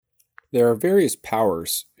There are various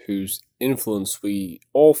powers whose influence we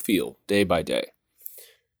all feel day by day.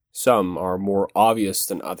 Some are more obvious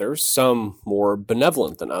than others, some more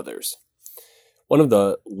benevolent than others. One of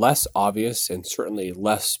the less obvious and certainly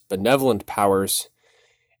less benevolent powers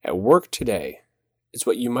at work today is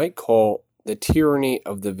what you might call the tyranny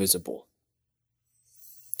of the visible.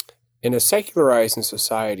 In a secularizing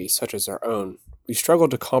society such as our own, we struggle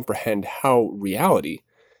to comprehend how reality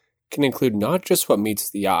can include not just what meets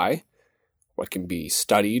the eye, what can be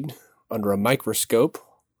studied under a microscope,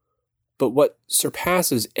 but what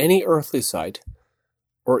surpasses any earthly sight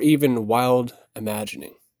or even wild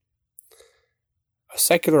imagining. A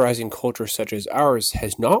secularizing culture such as ours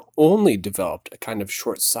has not only developed a kind of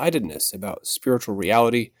short-sightedness about spiritual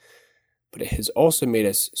reality, but it has also made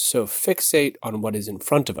us so fixate on what is in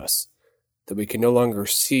front of us that we can no longer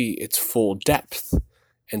see its full depth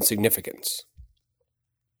and significance.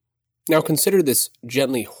 Now consider this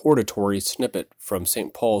gently hortatory snippet from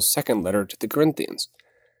St. Paul's second letter to the Corinthians.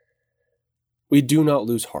 We do not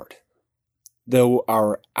lose heart. Though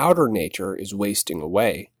our outer nature is wasting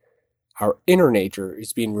away, our inner nature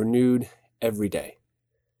is being renewed every day.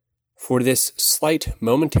 For this slight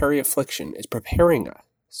momentary affliction is preparing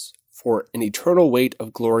us for an eternal weight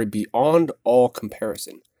of glory beyond all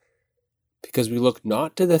comparison, because we look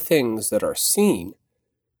not to the things that are seen,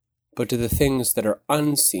 but to the things that are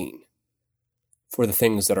unseen. For the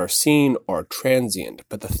things that are seen are transient,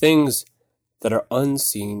 but the things that are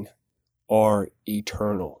unseen are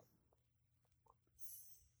eternal.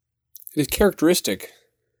 It is characteristic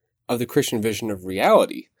of the Christian vision of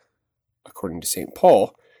reality, according to St.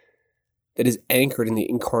 Paul, that is anchored in the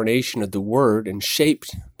incarnation of the Word and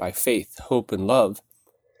shaped by faith, hope, and love,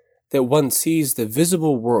 that one sees the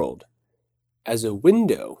visible world as a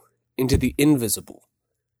window into the invisible,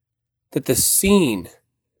 that the seen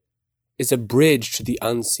is a bridge to the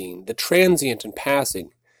unseen, the transient and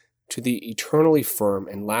passing to the eternally firm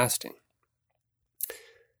and lasting.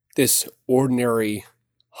 This ordinary,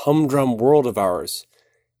 humdrum world of ours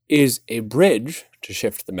is a bridge, to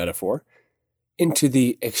shift the metaphor, into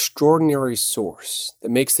the extraordinary source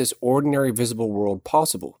that makes this ordinary visible world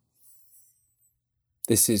possible.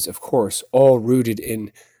 This is, of course, all rooted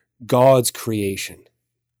in God's creation.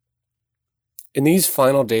 In these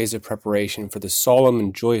final days of preparation for the solemn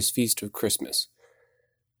and joyous feast of Christmas,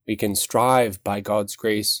 we can strive, by God's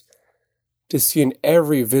grace, to see in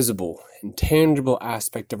every visible and tangible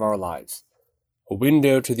aspect of our lives a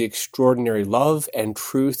window to the extraordinary love and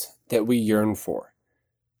truth that we yearn for,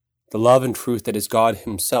 the love and truth that is God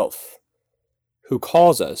Himself, who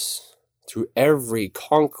calls us, through every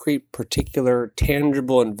concrete, particular,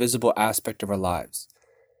 tangible, and visible aspect of our lives,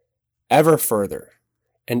 ever further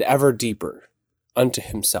and ever deeper unto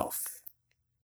Himself.